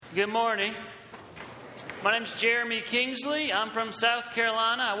Good morning. My name's Jeremy Kingsley. I'm from South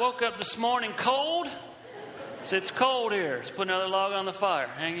Carolina. I woke up this morning cold. So it's cold here. Let's put another log on the fire.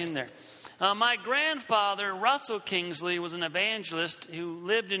 Hang in there. My grandfather, Russell Kingsley, was an evangelist who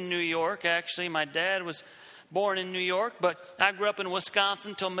lived in New York. Actually, my dad was born in New York, but I grew up in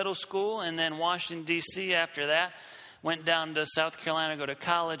Wisconsin till middle school and then Washington, D.C. after that. Went down to South Carolina to go to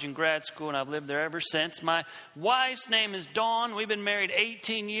college and grad school, and I've lived there ever since. My wife's name is Dawn. We've been married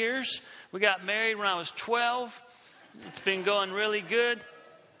 18 years. We got married when I was 12. It's been going really good.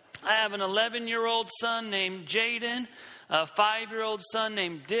 I have an 11-year-old son named Jaden, a 5-year-old son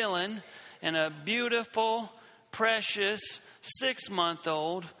named Dylan, and a beautiful, precious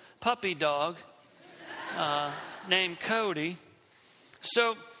 6-month-old puppy dog named Cody.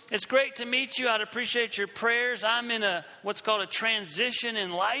 So it's great to meet you. I'd appreciate your prayers. I'm in what's called a transition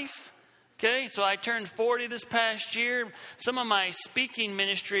in life. Okay, so I turned 40 this past year. Some of my speaking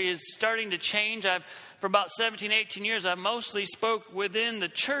ministry is starting to change. For about 17, 18 years, I've mostly spoke within the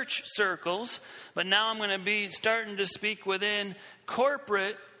church circles, but now I'm going to be starting to speak within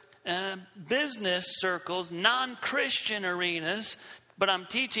corporate business circles, non-Christian arenas, but I'm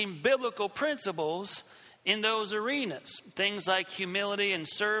teaching biblical principles in those arenas. Things like humility and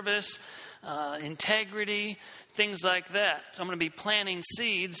service, integrity, things like that. So I'm going to be planting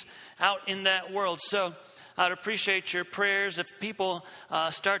seeds out in that world. So I'd appreciate your prayers. If people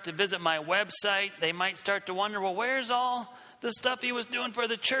start to visit my website, they might start to wonder, well, where's all the stuff he was doing for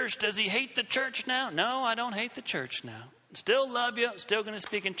the church? Does he hate the church now? No, I don't hate the church now. Still love you. Still going to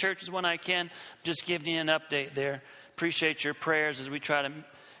speak in churches when I can. Just giving you an update there. Appreciate your prayers as we try to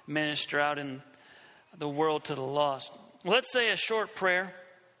minister out in the world to the lost. Let's say a short prayer,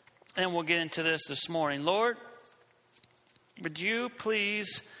 and we'll get into this morning. Lord, would you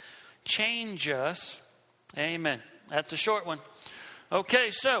please change us? Amen. That's a short one.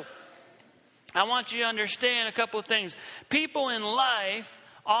 Okay, so I want you to understand a couple of things. People in life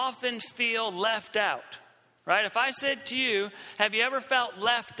often feel left out. Right? If I said to you, have you ever felt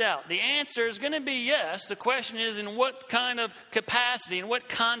left out? The answer is going to be yes. The question is in what kind of capacity, in what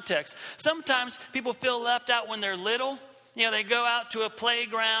context. Sometimes people feel left out when they're little. You know, they go out to a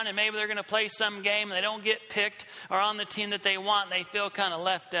playground and maybe they're going to play some game and they don't get picked or on the team that they want and they feel kind of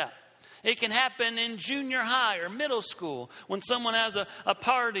left out. It can happen in junior high or middle school when someone has a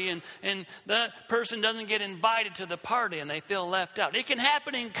party and that person doesn't get invited to the party and they feel left out. It can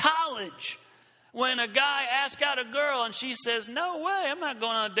happen in college when a guy asks out a girl and she says, no way, I'm not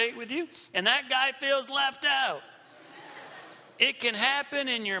going on a date with you. And that guy feels left out. It can happen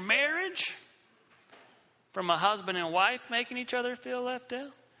in your marriage from a husband and wife making each other feel left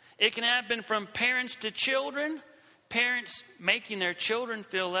out. It can happen from parents to children, parents making their children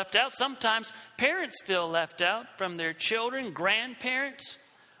feel left out. Sometimes parents feel left out from their children. Grandparents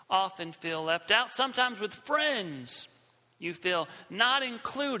often feel left out. Sometimes with friends. You feel not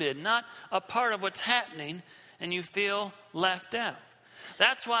included, not a part of what's happening, and you feel left out.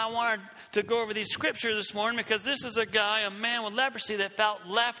 That's why I wanted to go over these scriptures this morning, because this is a man with leprosy that felt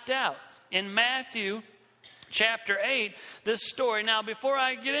left out. In Matthew chapter 8, this story. Now, before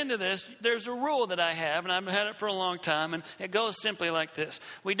I get into this, there's a rule that I have, and I've had it for a long time, and it goes simply like this.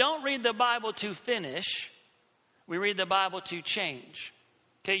 We don't read the Bible to finish. We read the Bible to change.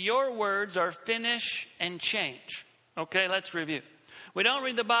 Okay, your words are finish and change. Okay, let's review. We don't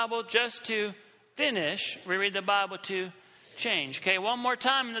read the Bible just to finish. We read the Bible to change. Okay, one more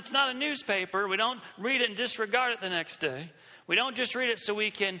time, and it's not a newspaper. We don't read it and disregard it the next day. We don't just read it so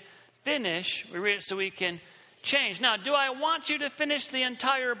we can finish. We read it so we can change. Now, do I want you to finish the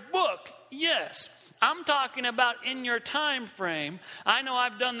entire book? Yes. I'm talking about in your time frame. I know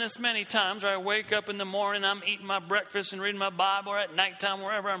I've done this many times where I wake up in the morning, I'm eating my breakfast and reading my Bible, or at nighttime,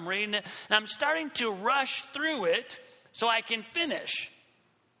 wherever I'm reading it. And I'm starting to rush through it so I can finish.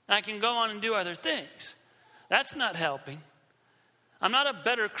 I can go on and do other things. That's not helping. I'm not a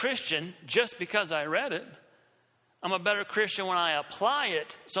better Christian just because I read it. I'm a better Christian when I apply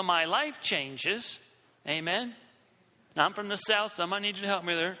it so my life changes. Amen. Now, I'm from the South, so I might need you to help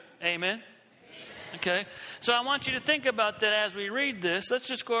me there. Amen. Okay, so I want you to think about that as we read this. Let's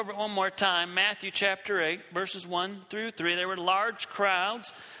just go over it one more time. Matthew chapter 8, verses 1 through 3. There were large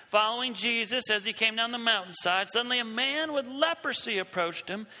crowds following Jesus as he came down the mountainside. Suddenly a man with leprosy approached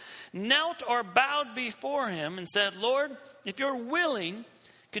him, knelt or bowed before him and said, Lord, if you're willing,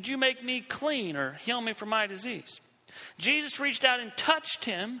 could you make me clean or heal me from my disease? Jesus reached out and touched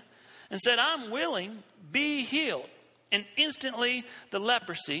him and said, I'm willing, be healed. And instantly the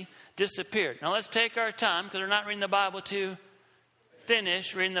leprosy disappeared. Now let's take our time, because we're not reading the Bible to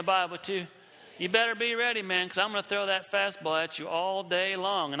finish, reading the Bible to You better be ready, man, because I'm going to throw that fastball at you all day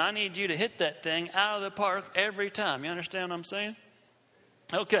long. And I need you to hit that thing out of the park every time. You understand what I'm saying?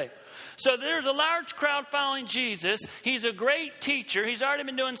 Okay. So there's a large crowd following Jesus. He's a great teacher. He's already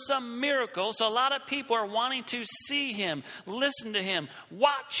been doing some miracles. So a lot of people are wanting to see him, listen to him,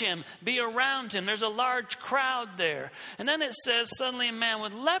 watch him, be around him. There's a large crowd there. And then it says suddenly a man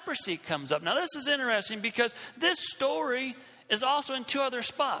with leprosy comes up. Now this is interesting because this story is also in two other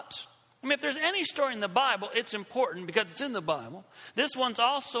spots. I mean, if there's any story in the Bible, it's important because it's in the Bible. This one's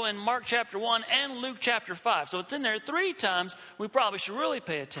also in Mark chapter 1 and Luke chapter 5. So it's in there 3 times. We probably should really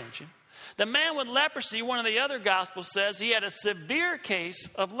pay attention. The man with leprosy, one of the other gospels says he had a severe case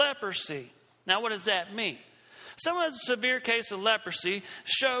of leprosy. Now, what does that mean? Someone who has a severe case of leprosy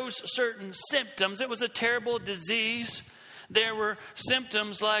shows certain symptoms. It was a terrible disease. There were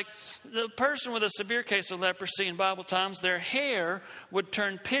symptoms like the person with a severe case of leprosy in Bible times, their hair would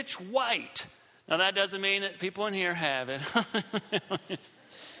turn pitch white. Now, that doesn't mean that people in here have it.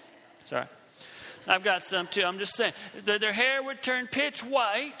 Sorry. I've got some too. I'm just saying. Their hair would turn pitch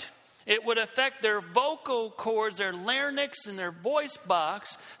white. It would affect their vocal cords, their larynx, and their voice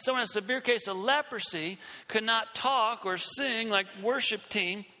box. Someone with a severe case of leprosy could not talk or sing like worship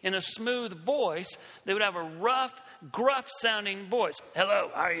team in a smooth voice. They would have a rough, gruff-sounding voice.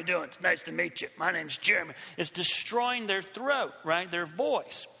 Hello, how are you doing? It's nice to meet you. My name's Jeremy. It's destroying their throat, right? Their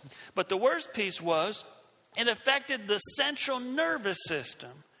voice. But the worst piece was it affected the central nervous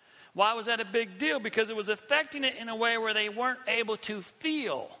system. Why was that a big deal? Because it was affecting it in a way where they weren't able to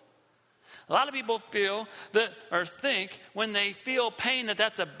feel. A lot of people feel that or think when they feel pain that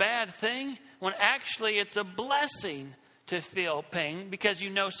that's a bad thing, when actually it's a blessing to feel pain because you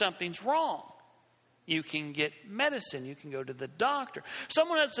know something's wrong. You can get medicine. You can go to the doctor.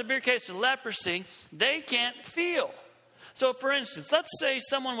 Someone who has a severe case of leprosy, they can't feel. So, for instance, let's say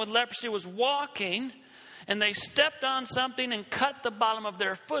someone with leprosy was walking and they stepped on something and cut the bottom of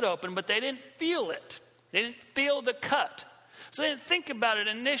their foot open, but they didn't feel it. They didn't feel the cut. So they didn't think about it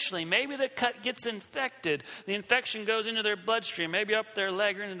initially. Maybe the cut gets infected. The infection goes into their bloodstream, maybe up their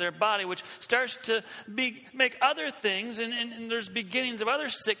leg or into their body, which starts to make other things. And there's beginnings of other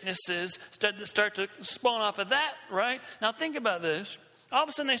sicknesses start to spawn off of that, right? Now think about this. All of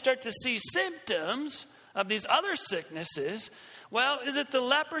a sudden they start to see symptoms of these other sicknesses. Well, is it the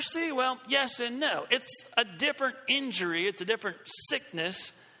leprosy? Well, yes and no. It's a different injury. It's a different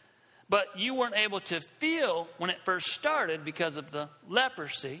sickness. But you weren't able to feel when it first started because of the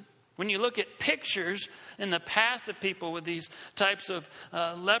leprosy. When you look at pictures in the past of people with these types of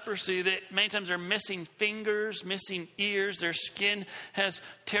leprosy, that many times are missing fingers, missing ears. Their skin has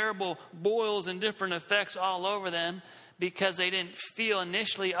terrible boils and different effects all over them because they didn't feel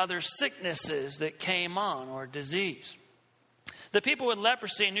initially other sicknesses that came on or disease. The people with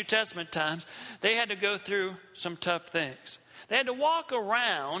leprosy in New Testament times, they had to go through some tough things. They had to walk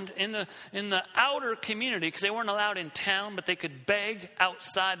around in the outer community because they weren't allowed in town, but they could beg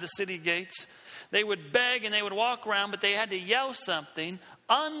outside the city gates. They would beg and they would walk around, but they had to yell something,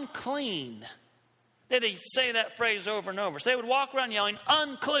 unclean. They had to say that phrase over and over. So they would walk around yelling,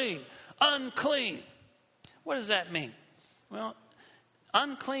 unclean, unclean. What does that mean? Well,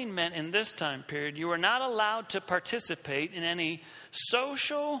 unclean meant in this time period, you were not allowed to participate in any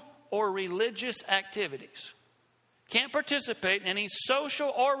social or religious activities. Can't participate in any social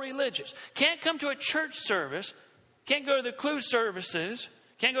or religious. Can't come to a church service. Can't go to the clue services.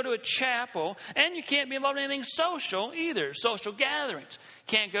 Can't go to a chapel. And you can't be involved in anything social either. Social gatherings.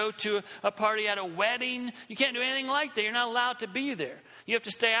 Can't go to a party at a wedding. You can't do anything like that. You're not allowed to be there. You have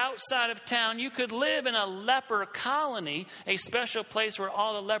to stay outside of town. You could live in a leper colony, a special place where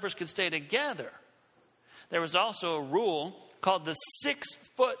all the lepers could stay together. There was also a rule called the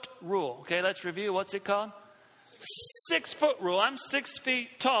 6-foot rule. Okay, let's review. What's it called? 6-foot rule. I'm 6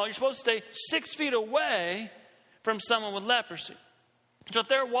 feet tall. You're supposed to stay 6 feet away from someone with leprosy. So if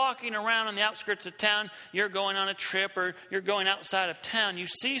they're walking around on the outskirts of town, you're going on a trip or you're going outside of town, you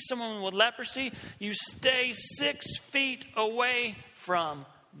see someone with leprosy, you stay 6 feet away from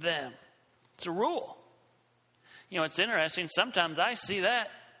them. It's a rule. You know, it's interesting. Sometimes I see that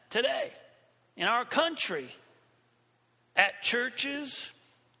today in our country, at churches,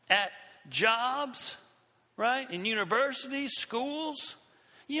 at jobs, right? In universities, schools.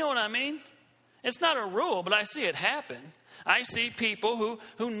 You know what I mean? It's not a rule, but I see it happen. I see people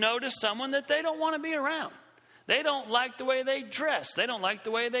who notice someone that they don't want to be around. They don't like the way they dress. They don't like the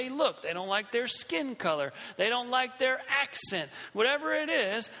way they look. They don't like their skin color. They don't like their accent. Whatever it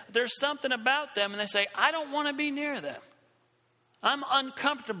is, there's something about them, and they say, I don't want to be near them. I'm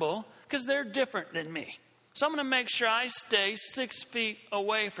uncomfortable because they're different than me. So I'm going to make sure I stay 6 feet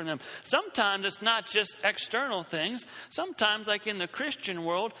away from them. Sometimes it's not just external things. Sometimes, like in the Christian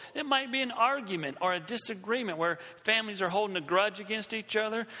world, it might be an argument or a disagreement where families are holding a grudge against each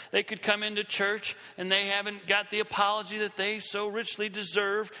other. They could come into church and they haven't got the apology that they so richly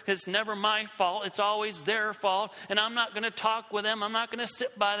deserve. It's never my fault. It's always their fault. And I'm not going to talk with them. I'm not going to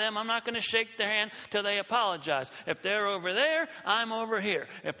sit by them. I'm not going to shake their hand till they apologize. If they're over there, I'm over here.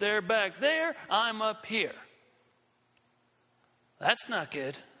 If they're back there, I'm up here. That's not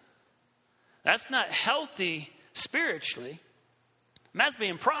good. That's not healthy spiritually. And that's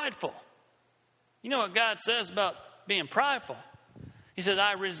being prideful. You know what God says about being prideful? He says,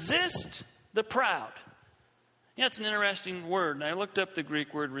 I resist the proud. You know, it's an interesting word. And I looked up the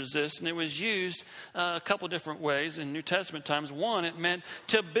Greek word resist, and it was used a couple different ways in New Testament times. One, it meant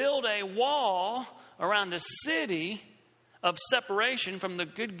to build a wall around a city of separation from the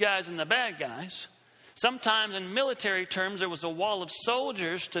good guys and the bad guys. Sometimes in military terms, there was a wall of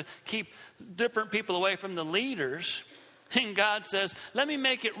soldiers to keep different people away from the leaders. And God says, let me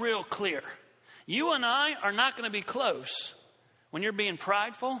make it real clear. You and I are not going to be close when you're being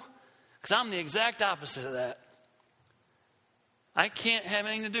prideful, because I'm the exact opposite of that. I can't have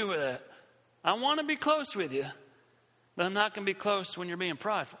anything to do with that. I want to be close with you, but I'm not going to be close when you're being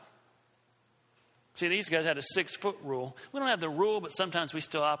prideful. See, these guys had a 6-foot rule. We don't have the rule, but sometimes we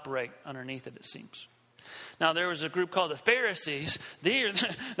still operate underneath it, it seems. Now, there was a group called the Pharisees. They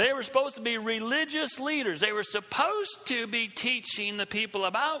were supposed to be religious leaders. They were supposed to be teaching the people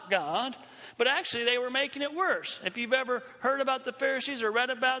about God, but actually they were making it worse. If you've ever heard about the Pharisees or read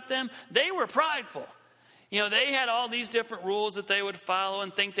about them, they were prideful. You know, they had all these different rules that they would follow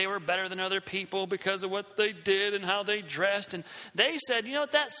and think they were better than other people because of what they did and how they dressed. And they said, you know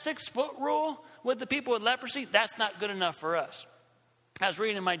what, that 6-foot rule with the people with leprosy, that's not good enough for us. I was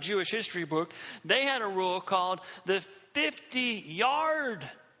reading in my Jewish history book, they had a rule called the 50-yard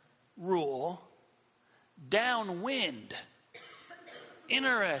rule downwind.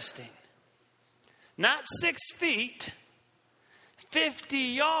 Interesting. Not 6 feet, 50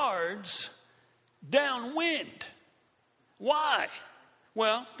 yards downwind. Why?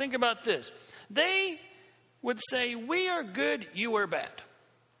 Well, think about this. They would say, we are good, you are bad.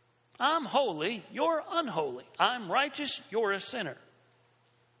 I'm holy, you're unholy. I'm righteous, you're a sinner.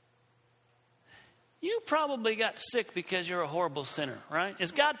 You probably got sick because you're a horrible sinner, right?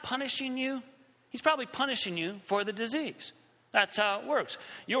 Is God punishing you? He's probably punishing you for the disease. That's how it works.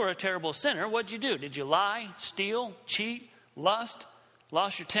 You're a terrible sinner. What'd you do? Did you lie, steal, cheat, lust,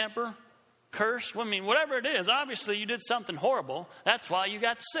 lost your temper, curse? Well, I mean, whatever it is, obviously you did something horrible. That's why you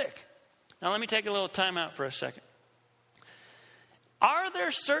got sick. Now, let me take a little time out for a second. Are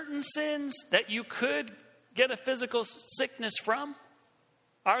there certain sins that you could get a physical sickness from?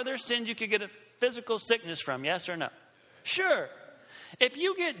 Are there sins you could get a physical sickness from? Yes or no? Sure. If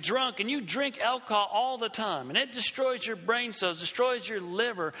you get drunk and you drink alcohol all the time and it destroys your brain cells, destroys your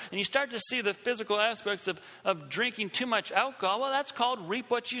liver, and you start to see the physical aspects of drinking too much alcohol, well, that's called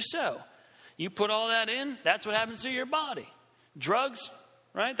reap what you sow. You put all that in, that's what happens to your body. Drugs,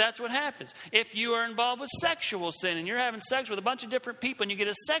 right? That's what happens. If you are involved with sexual sin and you're having sex with a bunch of different people and you get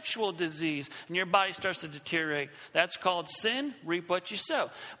a sexual disease and your body starts to deteriorate, that's called sin, reap what you sow.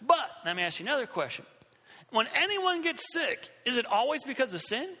 But let me ask you another question. When anyone gets sick, is it always because of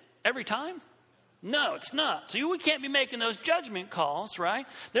sin? Every time? No, it's not. So we can't be making those judgment calls, right?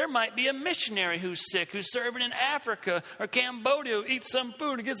 There might be a missionary who's sick, who's serving in Africa or Cambodia, who eats some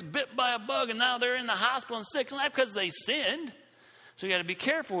food and gets bit by a bug and now they're in the hospital and sick. It's not because they sinned. So you got to be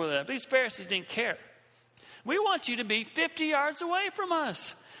careful with that. But these Pharisees didn't care. We want you to be 50 yards away from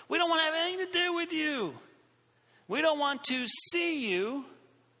us. We don't want to have anything to do with you. We don't want to see you.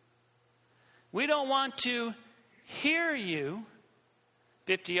 We don't want to hear you.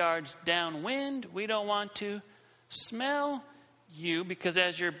 50 yards downwind. We don't want to smell you, because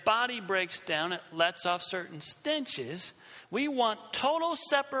as your body breaks down, it lets off certain stenches. We want total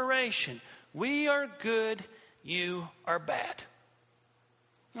separation. We are good. You are bad.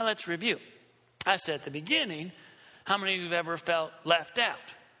 Now let's review. I said at the beginning, how many of you have ever felt left out?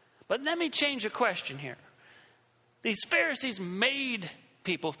 But let me change the question here. These Pharisees made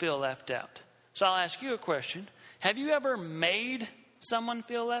people feel left out. So I'll ask you a question. Have you ever made someone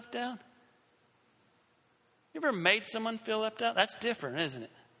feel left out? You ever made someone feel left out? That's different, isn't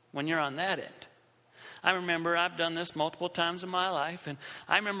it? When you're on that end. I remember I've done this multiple times in my life. And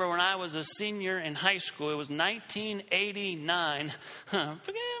I remember when I was a senior in high school, it was 1989.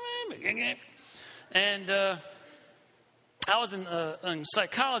 And I was in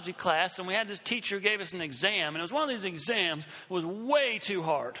psychology class, and we had this teacher who gave us an exam. And it was one of these exams that was way too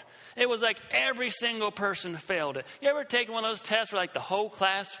hard. It was like every single person failed it. You ever taken one of those tests where like the whole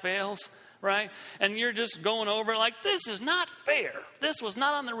class fails, right? And you're just going over it like, this is not fair. This was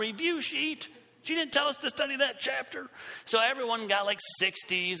not on the review sheet. She didn't tell us to study that chapter. So everyone got like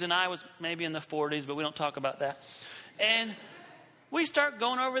 60s, and I was maybe in the 40s, but we don't talk about that. And we start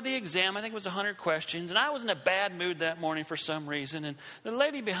going over the exam. I think it was 100 questions. And I was in a bad mood that morning for some reason. And the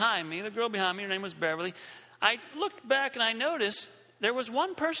lady behind me, the girl behind me, her name was Beverly. I looked back and I noticed there was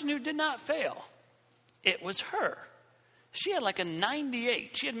one person who did not fail. It was her. She had like a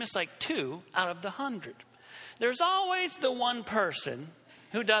 98. She had missed like 2 out of the 100. There's always the one person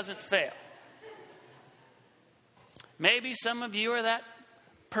who doesn't fail. Maybe some of you are that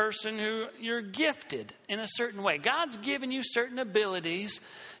person who you're gifted in a certain way. God's given you certain abilities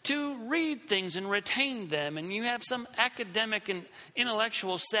to read things and retain them, and you have some academic and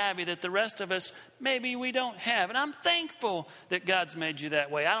intellectual savvy that the rest of us, maybe we don't have. And I'm thankful that God's made you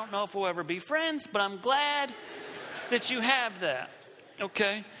that way. I don't know if we'll ever be friends, but I'm glad that you have that.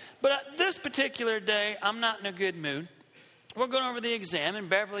 Okay? But this particular day, I'm not in a good mood. We're going over the exam, and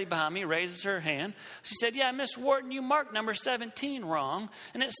Beverly behind me raises her hand. She said, yeah, Miss Wharton, you marked number 17 wrong.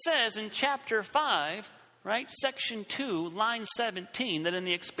 And it says in chapter 5, right, section 2, line 17, that in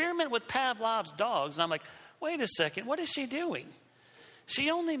the experiment with Pavlov's dogs, and I'm like, wait a second, what is she doing? She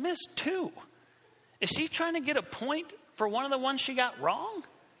only missed 2. Is she trying to get a point for one of the ones she got wrong?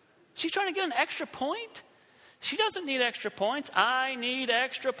 She's trying to get an extra point? She doesn't need extra points. I need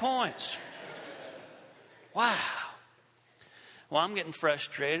extra points. Wow. Well, I'm getting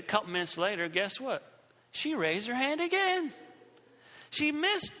frustrated. A couple minutes later, guess what? She raised her hand again. She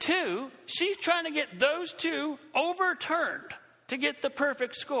missed 2. She's trying to get those 2 overturned to get the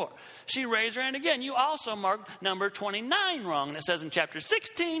perfect score. She raised her hand again. You also marked number 29 wrong. And it says in chapter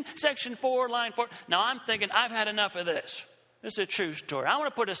 16, section 4, line 4. Now, I'm thinking, I've had enough of this. This is a true story. I want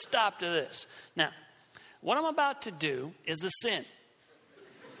to put a stop to this. Now, what I'm about to do is a sin.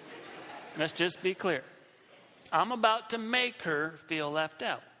 Let's just be clear. I'm about to make her feel left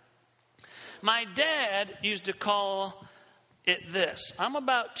out. My dad used to call it this. I'm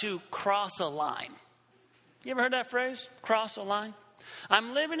about to cross a line. You ever heard that phrase? Cross a line?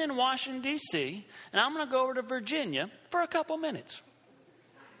 I'm living in Washington, D.C., and I'm going to go over to Virginia for a couple minutes.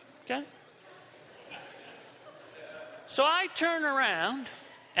 Okay? So I turn around,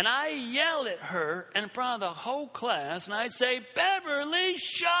 and I yell at her in front of the whole class, and I say, Beverly,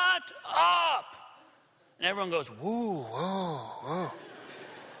 shut up! And everyone goes, whoa, whoa, whoa.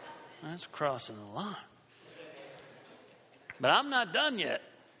 That's crossing the line. But I'm not done yet.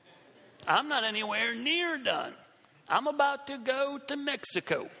 I'm not anywhere near done. I'm about to go to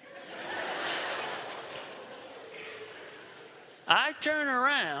Mexico. I turn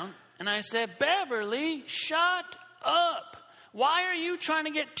around and I said, Beverly, shut up. Why are you trying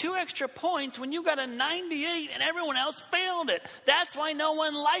to get 2 extra points when you got a 98 and everyone else failed it? That's why no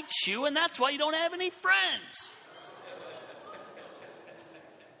one likes you, and that's why you don't have any friends.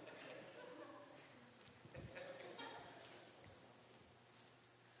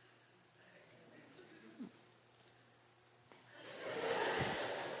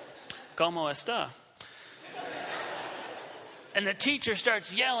 ¿Cómo está? And the teacher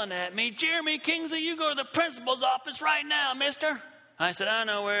starts yelling at me, Jeremy Kingsley, you go to the principal's office right now, mister. I said, I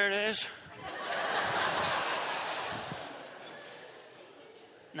know where it is.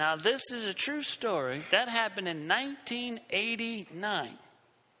 Now, this is a true story. That happened in 1989.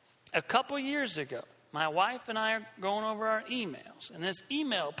 A couple years ago, my wife and I are going over our emails, and this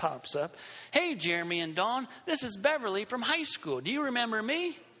email pops up. Hey, Jeremy and Dawn, this is Beverly from high school. Do you remember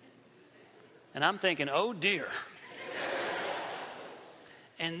me? And I'm thinking, oh, dear.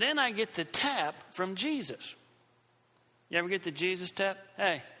 And then I get the tap from Jesus. You ever get the Jesus tap?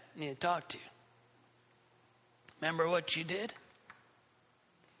 Hey, I need to talk to you. Remember what you did?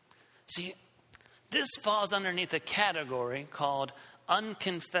 See, this falls underneath a category called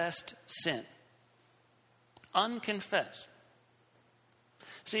unconfessed sin. Unconfessed.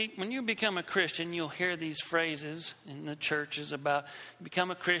 See, when you become a Christian, you'll hear these phrases in the churches about you become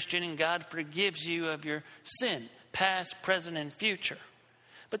a Christian and God forgives you of your sin, past, present, and future.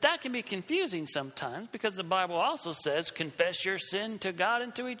 But that can be confusing sometimes because the Bible also says, confess your sin to God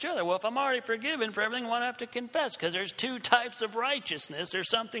and to each other. Well, if I'm already forgiven for everything, why do I have to confess? Because there's 2 types of righteousness. There's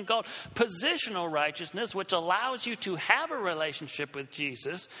something called positional righteousness, which allows you to have a relationship with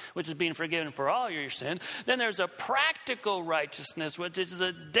Jesus, which is being forgiven for all your sin. Then there's a practical righteousness, which is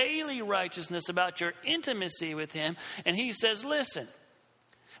a daily righteousness about your intimacy with Him. And He says, listen,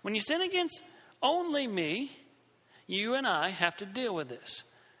 when you sin against only me, You and I have to deal with this.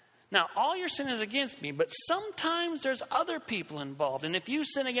 Now, all your sin is against me, but sometimes there's other people involved. And if you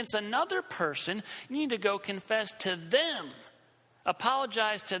sin against another person, you need to go confess to them,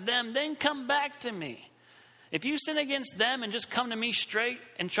 apologize to them, then come back to me. If you sin against them and just come to me straight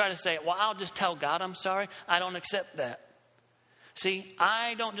and try to say, well, I'll just tell God I'm sorry, I don't accept that. See,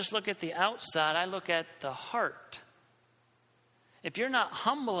 I don't just look at the outside, I look at the heart. If you're not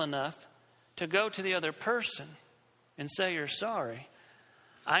humble enough to go to the other person and say you're sorry,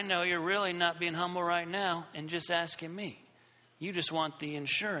 I know you're really not being humble right now and just asking me. You just want the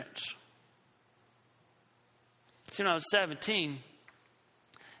insurance. See, when I was 17, it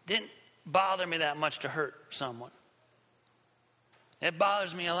didn't bother me that much to hurt someone. It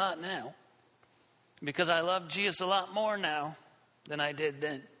bothers me a lot now because I love Jesus a lot more now than I did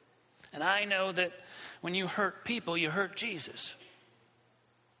then. And I know that when you hurt people, you hurt Jesus.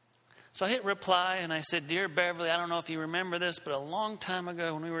 So I hit reply and I said, Dear Beverly, I don't know if you remember this, but a long time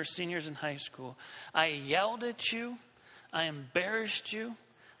ago when we were seniors in high school, I yelled at you. I embarrassed you.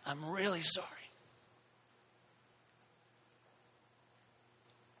 I'm really sorry.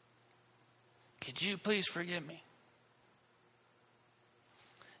 Could you please forgive me?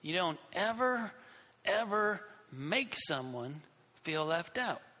 You don't ever make someone feel left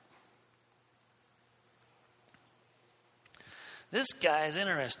out. This guy is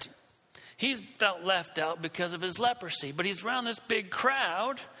interesting. He's felt left out because of his leprosy, but he's around this big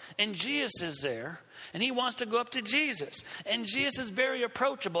crowd, and Jesus is there, and he wants to go up to Jesus. And Jesus is very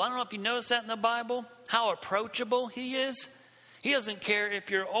approachable. I don't know if you notice that in the Bible, how approachable he is. He doesn't care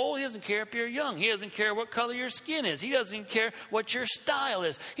if you're old. He doesn't care if you're young. He doesn't care what color your skin is. He doesn't care what your style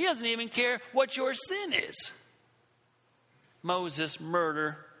is. He doesn't even care what your sin is. Moses,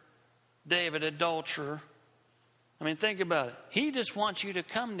 murder. David, adulterer. I mean, think about it. He just wants you to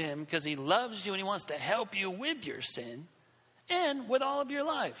come to him because he loves you and he wants to help you with your sin and with all of your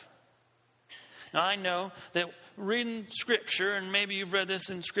life. Now, I know that reading Scripture, and maybe you've read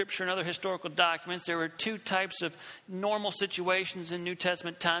this in Scripture and other historical documents, there were two types of normal situations in New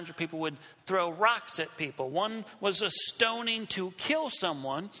Testament times where people would throw rocks at people. One was a stoning to kill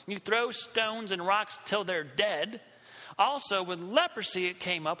someone. You throw stones and rocks till they're dead. Also, with leprosy, it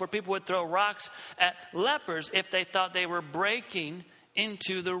came up where people would throw rocks at lepers if they thought they were breaking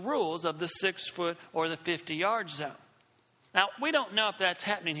into the rules of the 6-foot or the 50-yard zone. Now, we don't know if that's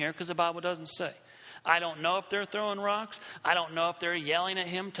happening here because the Bible doesn't say. I don't know if they're throwing rocks. I don't know if they're yelling at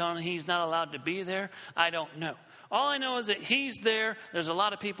him, telling him he's not allowed to be there. I don't know. All I know is that he's there, there's a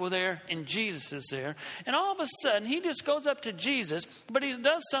lot of people there, and Jesus is there. And all of a sudden, he just goes up to Jesus, but he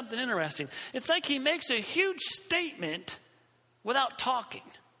does something interesting. It's like he makes a huge statement without talking.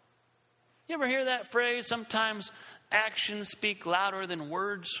 You ever hear that phrase? Sometimes actions speak louder than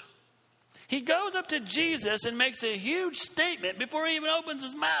words. He goes up to Jesus and makes a huge statement before he even opens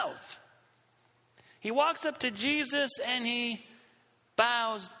his mouth. He walks up to Jesus and he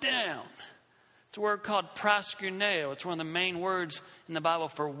bows down. It's a word called proskuneo. It's one of the main words in the Bible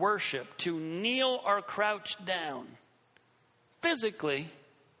for worship, to kneel or crouch down. Physically,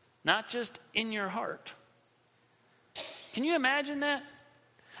 not just in your heart. Can you imagine that?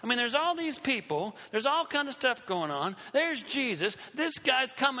 I mean, there's all these people. There's all kinds of stuff going on. There's Jesus. This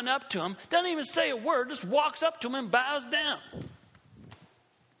guy's coming up to him. Doesn't even say a word. Just walks up to him and bows down.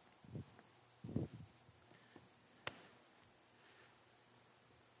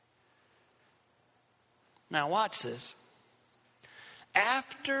 Now watch this.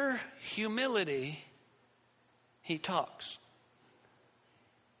 After humility, he talks.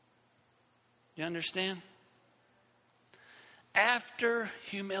 You understand? After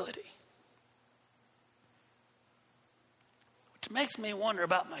humility. Which makes me wonder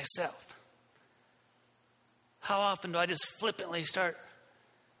about myself. How often do I just flippantly start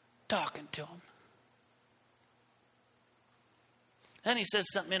talking to him? Then he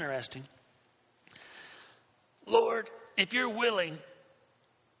says something interesting. Lord, if you're willing,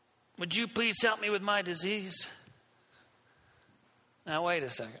 would you please help me with my disease? Now, wait a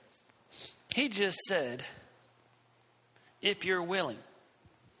second. He just said, if you're willing.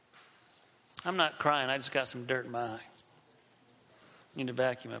 I'm not crying. I just got some dirt in my eye. Need a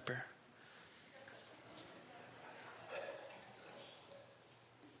vacuum up here.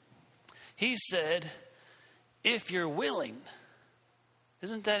 He said, if you're willing.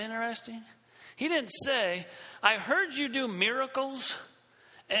 Isn't that interesting? He didn't say, I heard you do miracles,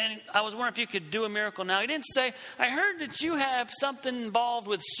 and I was wondering if you could do a miracle now. He didn't say, I heard that you have something involved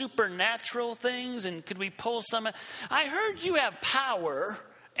with supernatural things, and could we pull some? I heard you have power,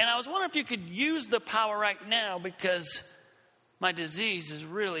 and I was wondering if you could use the power right now because my disease is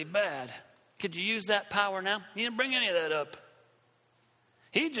really bad. Could you use that power now? He didn't bring any of that up.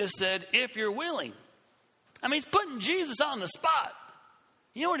 He just said, if you're willing. I mean, he's putting Jesus on the spot.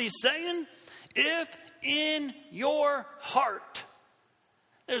 You know what he's saying? If in your heart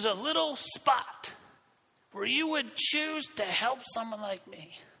there's a little spot where you would choose to help someone like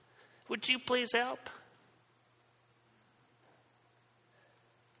me, would you please help?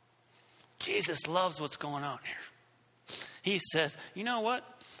 Jesus loves what's going on here. He says, you know what?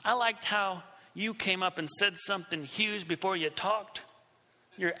 I liked how you came up and said something huge before you talked.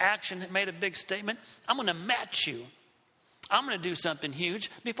 Your action made a big statement. I'm going to match you. I'm going to do something huge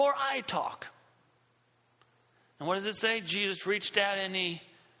before I talk. And what does it say? Jesus reached out and he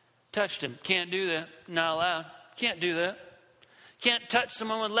touched him. Can't do that. Not allowed. Can't do that. Can't touch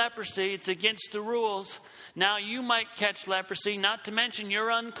someone with leprosy. It's against the rules. Now you might catch leprosy, not to mention you're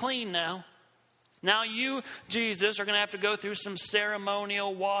unclean now. Now you, Jesus, are going to have to go through some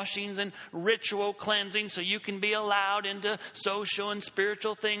ceremonial washings and ritual cleansing so you can be allowed into social and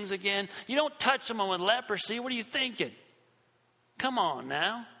spiritual things again. You don't touch someone with leprosy. What are you thinking? Come on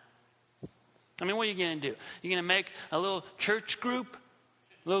now. I mean, what are you going to do? You're going to make a little church group,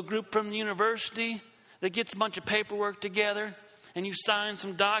 a little group from the university that gets a bunch of paperwork together, and you sign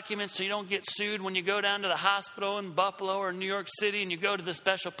some documents so you don't get sued when you go down to the hospital in Buffalo or New York City and you go to the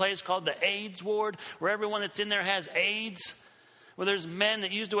special place called the AIDS ward where everyone that's in there has AIDS, where there's men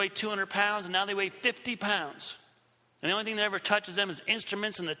that used to weigh 200 pounds and now they weigh 50 pounds. And the only thing that ever touches them is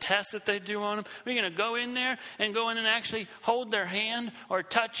instruments and the tests that they do on them. Are you going to go in there and actually hold their hand or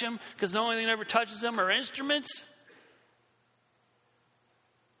touch them because the only thing that ever touches them are instruments?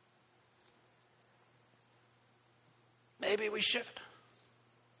 Maybe we should.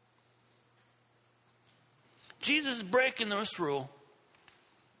 Jesus is breaking this rule.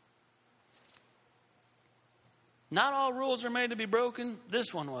 Not all rules are made to be broken.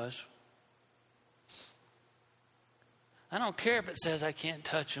 This one was. I don't care if it says I can't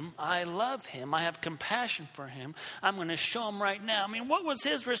touch him. I love him. I have compassion for him. I'm going to show him right now. I mean, what was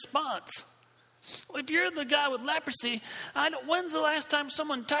his response? Well, if you're the guy with leprosy, when's the last time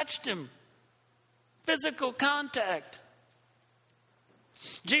someone touched him? Physical contact.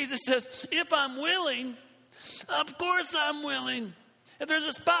 Jesus says, if I'm willing, of course I'm willing. If there's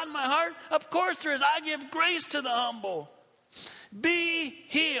a spot in my heart, of course there is. I give grace to the humble. Be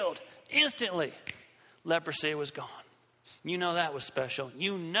healed. Instantly, leprosy was gone. You know that was special.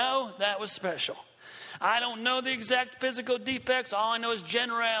 You know that was special. I don't know the exact physical defects. All I know is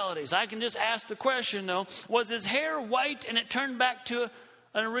generalities. I can just ask the question, though. Was his hair white and it turned back to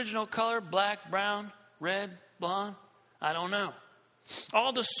an original color? Black, brown, red, blonde? I don't know.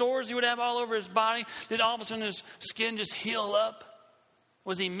 All the sores he would have all over his body, did all of a sudden his skin just heal up?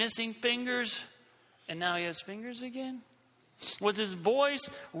 Was he missing fingers and now he has fingers again? Was his voice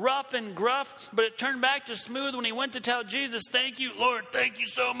rough and gruff, but it turned back to smooth when he went to tell Jesus, thank you, Lord, thank you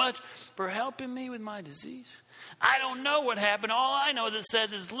so much for helping me with my disease? I don't know what happened. All I know is it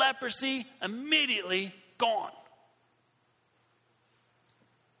says his leprosy immediately gone.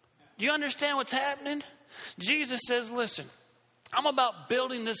 Do you understand what's happening? Jesus says, listen, I'm about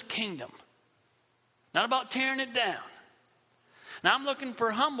building this kingdom, not about tearing it down. Now I'm looking for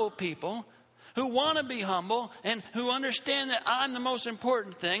humble people who want to be humble and who understand that I'm the most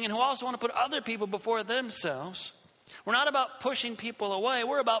important thing and who also want to put other people before themselves. We're not about pushing people away.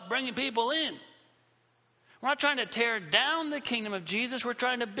 We're about bringing people in. We're not trying to tear down the kingdom of Jesus. We're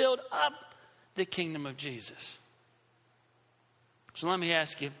trying to build up the kingdom of Jesus. So let me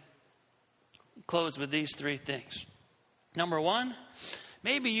ask you, close with these three things. Number one,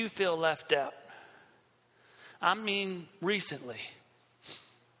 maybe you feel left out. I mean, recently.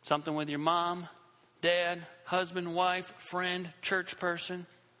 Something with your mom, dad, husband, wife, friend, church person,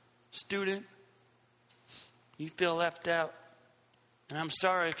 student. You feel left out. And I'm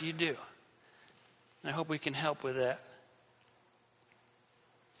sorry if you do. I hope we can help with that.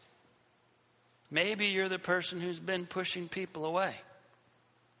 Maybe you're the person who's been pushing people away.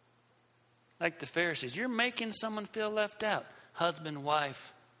 Like the Pharisees. You're making someone feel left out. Husband,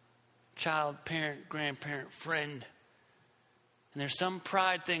 wife, child, parent, grandparent, friend. And there's some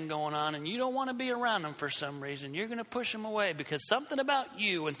pride thing going on and you don't want to be around them for some reason. You're going to push them away because something about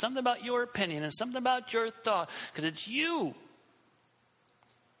you and something about your opinion and something about your thought, because it's you.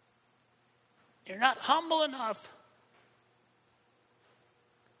 You're not humble enough.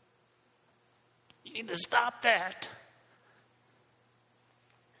 You need to stop that.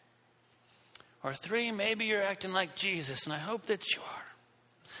 Or three, maybe you're acting like Jesus, and I hope that you are.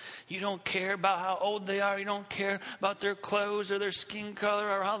 You don't care about how old they are. You don't care about their clothes or their skin color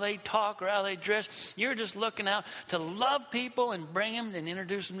or how they talk or how they dress. You're just looking out to love people and bring them and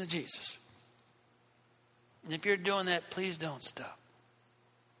introduce them to Jesus. And if you're doing that, please don't stop.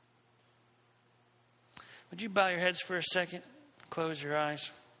 Would you bow your heads for a second? Close your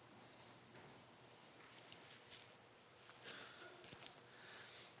eyes.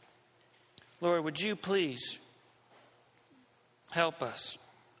 Lord, would you please help us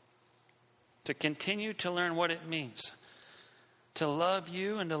to continue to learn what it means to love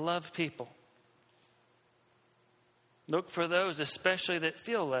you and to love people. Look for those especially that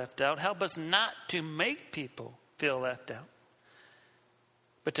feel left out. Help us not to make people feel left out,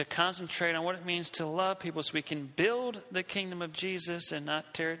 but to concentrate on what it means to love people so we can build the kingdom of Jesus and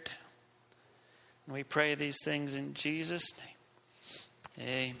not tear it down. And we pray these things in Jesus' name.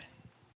 Amen.